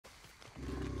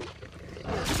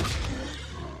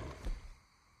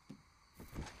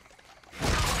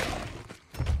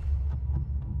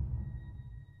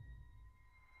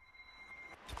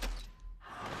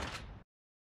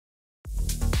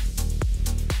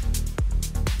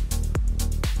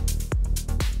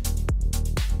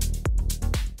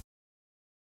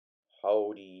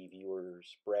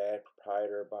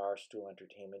proprietor, bar, stool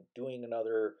entertainment, doing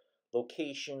another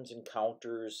locations,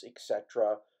 encounters,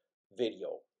 etc.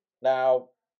 video. Now,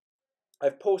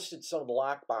 I've posted some of the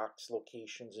lockbox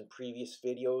locations in previous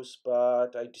videos,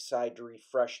 but I decided to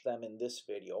refresh them in this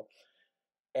video.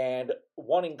 And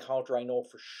one encounter I know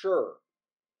for sure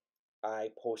I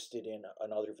posted in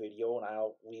another video, and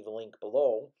I'll leave a link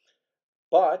below.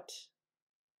 But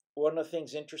one of the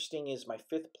things interesting is my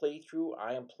 5th playthrough,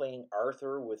 I am playing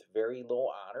Arthur with very low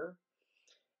honor.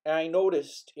 And I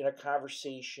noticed in a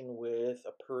conversation with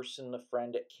a person, a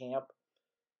friend at camp,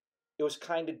 it was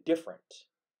kind of different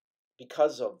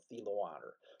because of the low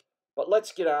honor. But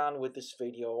let's get on with this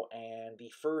video, and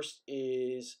the first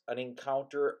is an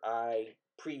encounter I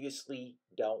previously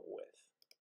dealt with.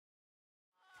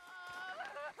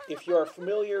 If you are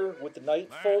familiar with the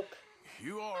night folk,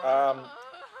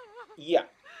 yeah,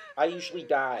 I usually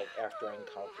die after I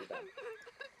encounter them.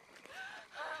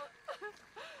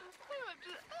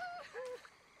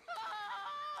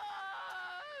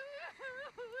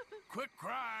 Quit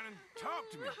crying and talk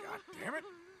to me, goddammit!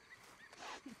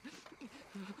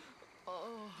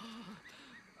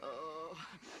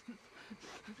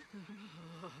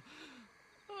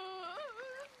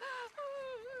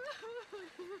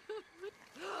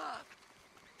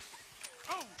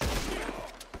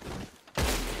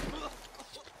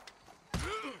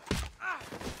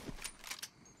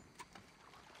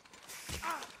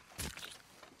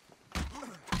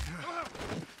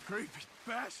 Creepy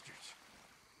bastards!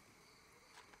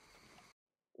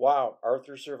 Wow,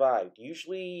 Arthur survived.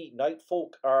 Usually, night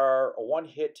folk are a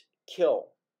one-hit kill.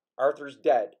 Arthur's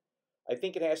dead. I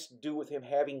think it has to do with him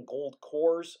having gold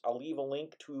cores. I'll leave a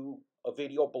link to a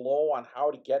video below on how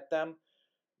to get them.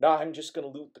 Now I'm just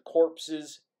going to loot the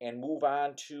corpses and move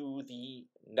on to the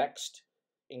next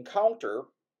encounter,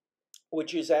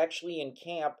 which is actually in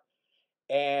camp.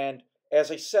 And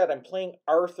as I said, I'm playing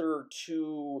Arthur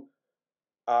to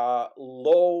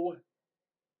low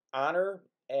honor,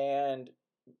 and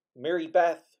Mary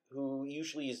Beth, who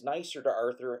usually is nicer to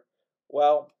Arthur,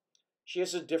 well, she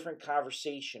has a different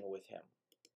conversation with him.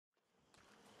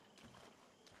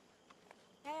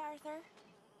 Hey, Arthur.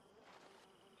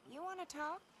 You want to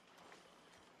talk?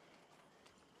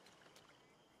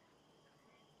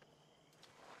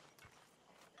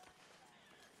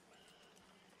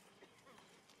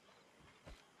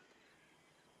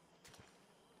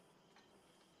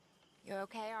 You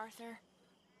okay, Arthur?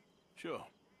 Sure.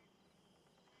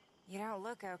 You don't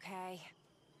look okay.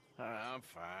 I'm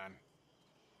fine.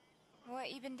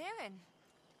 What you been doing?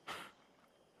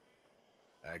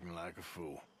 Acting like a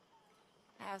fool.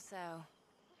 How so?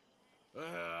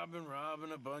 I've been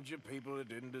robbing a bunch of people that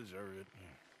didn't deserve it.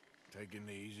 Taking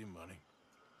the easy money.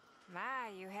 My,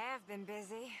 you have been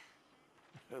busy.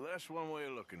 Well, that's one way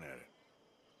of looking at it.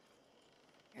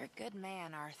 You're a good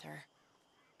man, Arthur.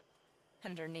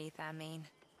 Underneath, I mean.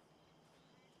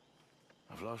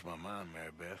 I've lost my mind, Mary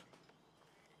Beth.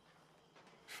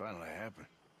 It's finally happened.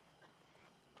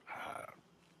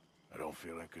 I don't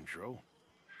feel in control.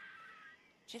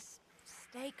 Just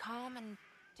stay calm and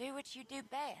do what you do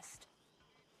best.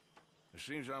 It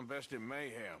seems I'm best in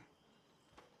mayhem.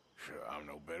 Sure, I'm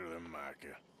no better than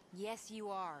Micah. Yes, you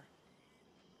are.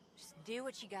 Just do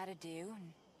what you gotta do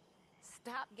and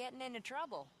stop getting into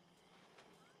trouble.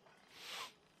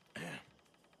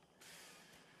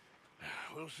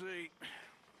 We'll see.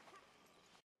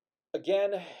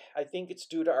 Again, I think it's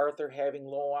due to Arthur having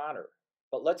low honor.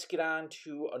 But let's get on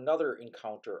to another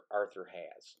encounter Arthur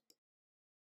has.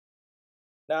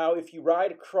 Now, if you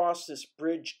ride across this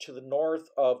bridge to the north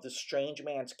of the strange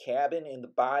man's cabin in the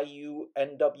Bayou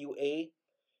NWA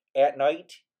at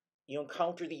night, you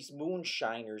encounter these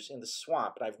moonshiners in the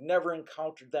swamp, and I've never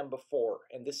encountered them before,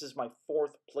 and this is my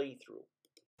 4th playthrough.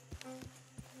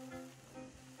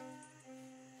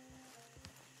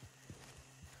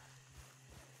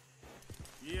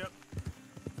 Yep.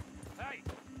 Hey,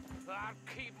 I'd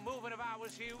keep moving if I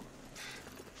was you.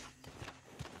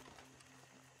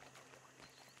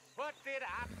 What did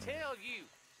I tell you?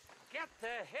 Get the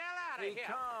hell out of Hey, here!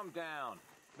 calm down.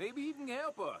 Maybe he can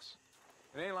help us.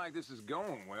 It ain't like this is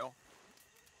going well.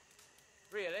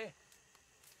 Really?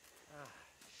 Ah,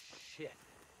 shit.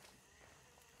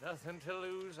 Nothing to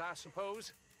lose, I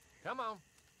suppose. Come on.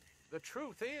 The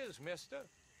truth is, mister,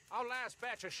 our last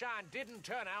batch of shine didn't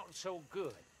turn out so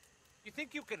good. You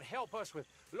think you can help us with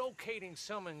locating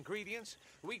some ingredients?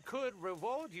 We could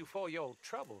reward you for your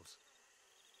troubles.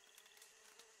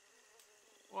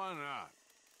 Why not?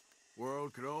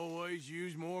 World could always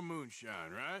use more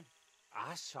moonshine, right?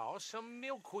 I saw some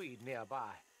milkweed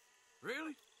nearby.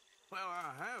 Really? Well,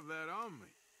 I have that on me.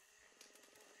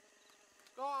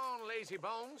 Go on, lazy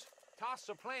bones. Toss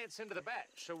the plants into the batch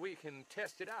so we can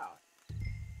test it out.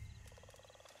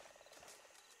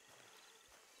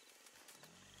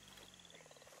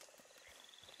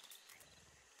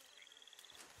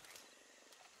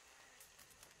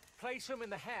 Place them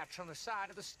in the hatch on the side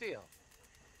of the still.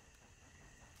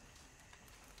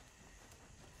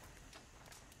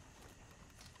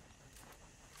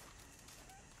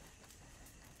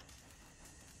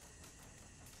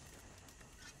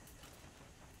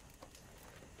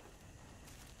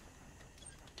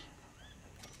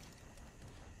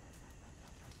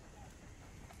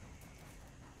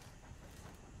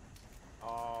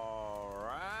 All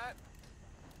right.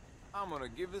 I'm gonna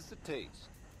give this a taste.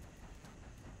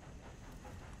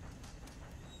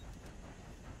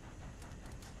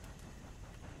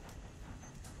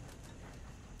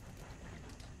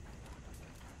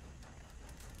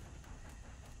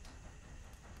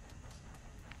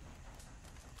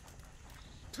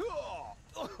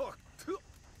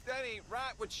 That ain't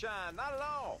right with shine, not at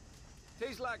all.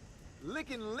 Tastes like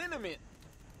licking liniment.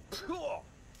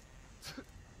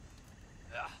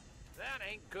 That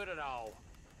ain't good at all.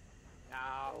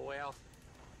 Ah, well,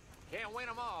 can't win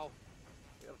them all.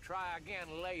 We'll try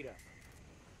again later.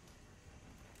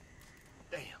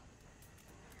 Damn.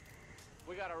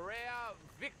 We got a rare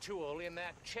victual in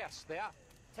that chest there.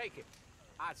 Take it.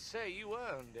 I'd say you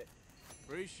earned it.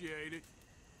 Appreciate it.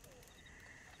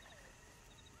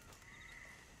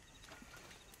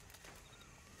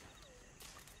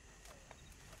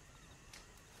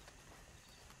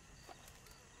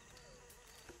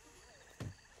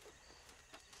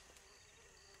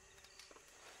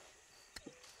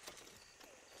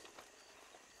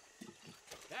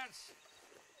 That's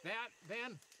that,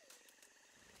 then.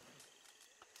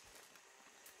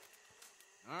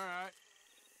 All right.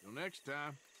 Till next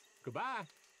time. Goodbye.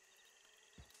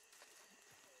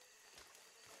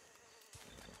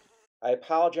 I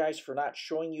apologize for not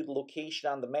showing you the location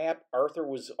on the map. Arthur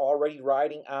was already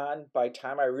riding on by the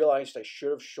time I realized I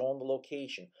should have shown the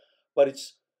location. But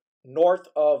it's north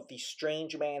of the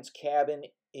Strange Man's cabin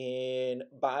in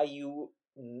Bayou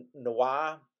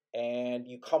Noir. And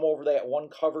you come over that one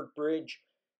covered bridge,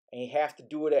 and you have to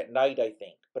do it at night, I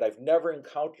think. But I've never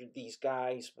encountered these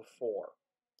guys before.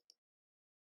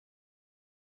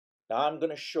 Now I'm going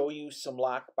to show you some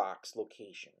lockbox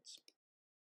locations.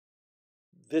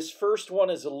 This first one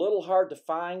is a little hard to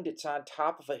find. It's on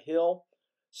top of a hill.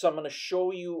 So I'm going to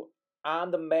show you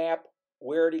on the map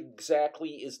where it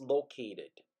exactly is located.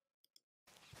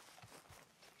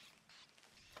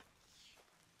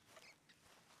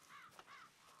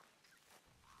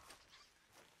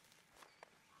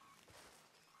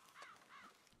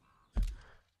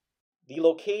 The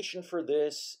location for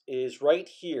this is right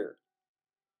here.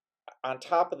 On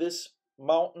top of this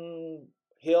mountain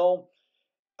hill,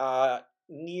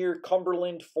 near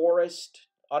Cumberland Forest,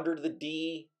 under the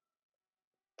D,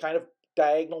 kind of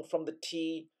diagonal from the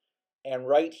T, and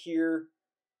right here.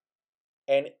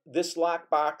 And this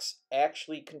lockbox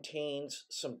actually contains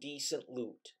some decent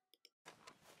loot.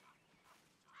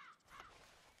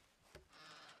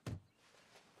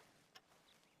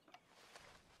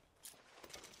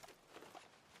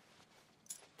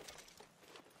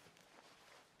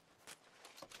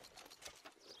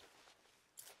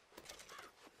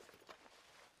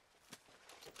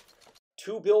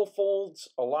 Two billfolds,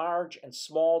 a large and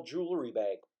small jewelry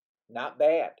bag. Not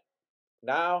bad.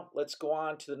 Now let's go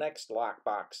on to the next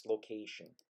lockbox location.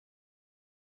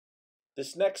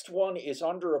 This next one is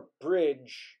under a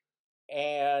bridge,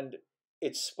 and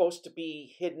it's supposed to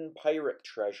be hidden pirate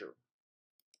treasure.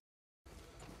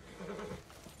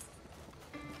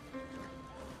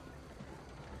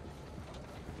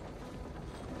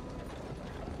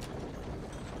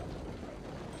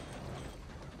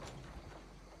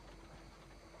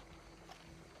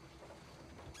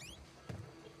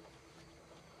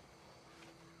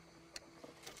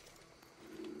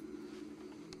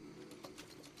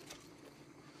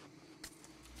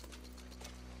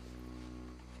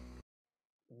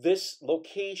 This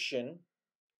location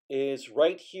is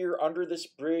right here under this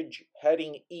bridge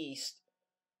heading east,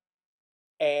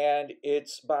 and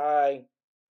it's by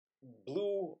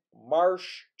Blue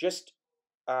Marsh, just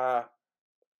I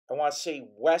want to say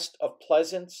west of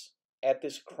Pleasance at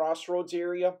this crossroads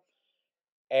area,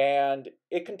 and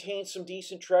it contains some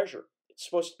decent treasure. It's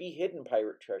supposed to be hidden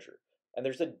pirate treasure, and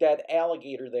there's a dead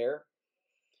alligator there,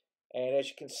 and as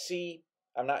you can see,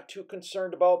 I'm not too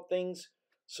concerned about things.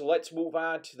 So let's move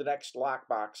on to the next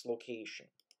lockbox location.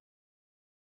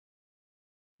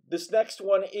 This next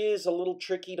one is a little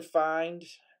tricky to find,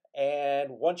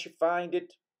 and once you find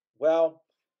it, well,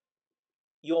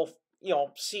 you'll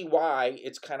see why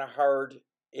it's kind of hard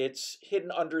It's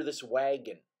hidden under this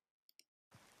wagon.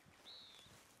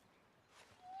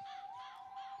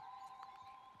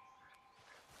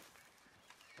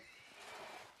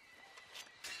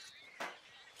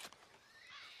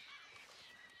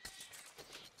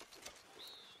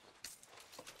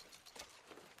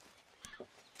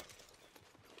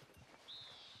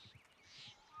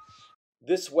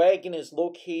 This wagon is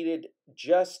located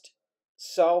just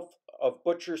south of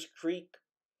Butcher's Creek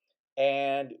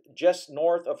and just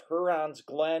north of Huron's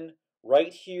Glen,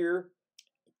 right here.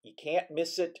 You can't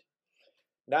miss it.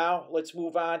 Now let's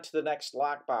move on to the next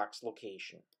lockbox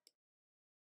location.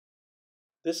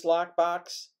 This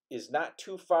lockbox is not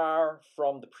too far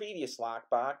from the previous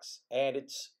lockbox, and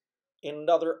it's in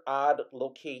another odd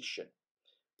location.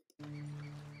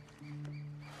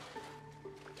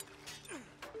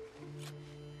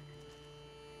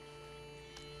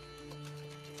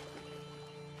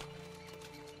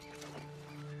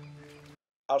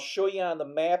 I'll show you on the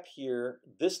map here.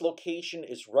 This location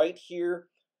is right here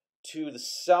to the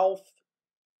south,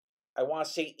 I want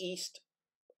to say east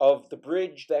of the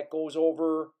bridge that goes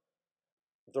over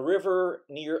the river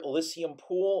near Elysium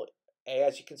Pool,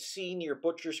 as you can see near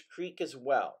Butcher's Creek as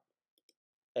well.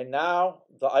 And now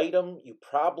the item you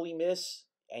probably miss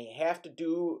and you have to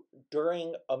do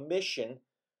during a mission,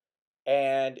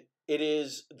 and it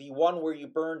is the one where you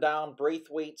burn down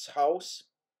Braithwaite's house.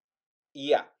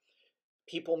 Yeah,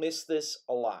 people miss this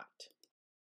a lot.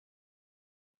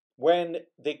 When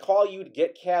they call you to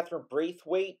get Catherine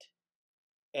Braithwaite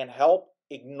and help,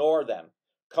 ignore them.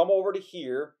 Come over to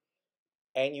here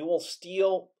and you will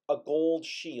steal a gold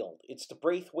shield. It's the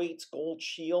Braithwaite's gold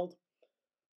shield,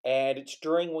 and it's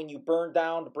during when you burn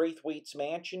down the Braithwaite's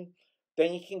mansion.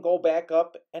 Then you can go back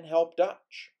up and help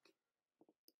Dutch.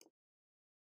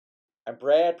 I'm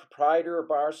Brad, proprietor of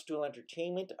Barstool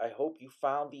Entertainment. I hope you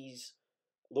found these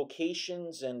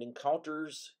locations and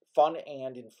encounters fun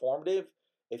and informative.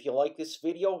 If you like this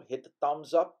video, hit the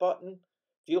thumbs up button.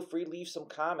 Feel free to leave some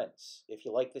comments. If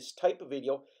you like this type of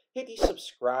video, hit the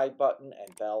subscribe button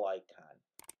and bell icon.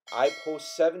 I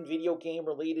post 7 video game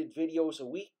related videos a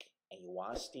week, and you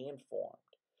want to stay informed.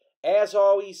 As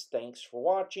always, thanks for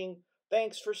watching,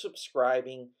 thanks for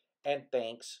subscribing, and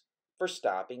thanks for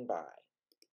stopping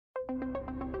by.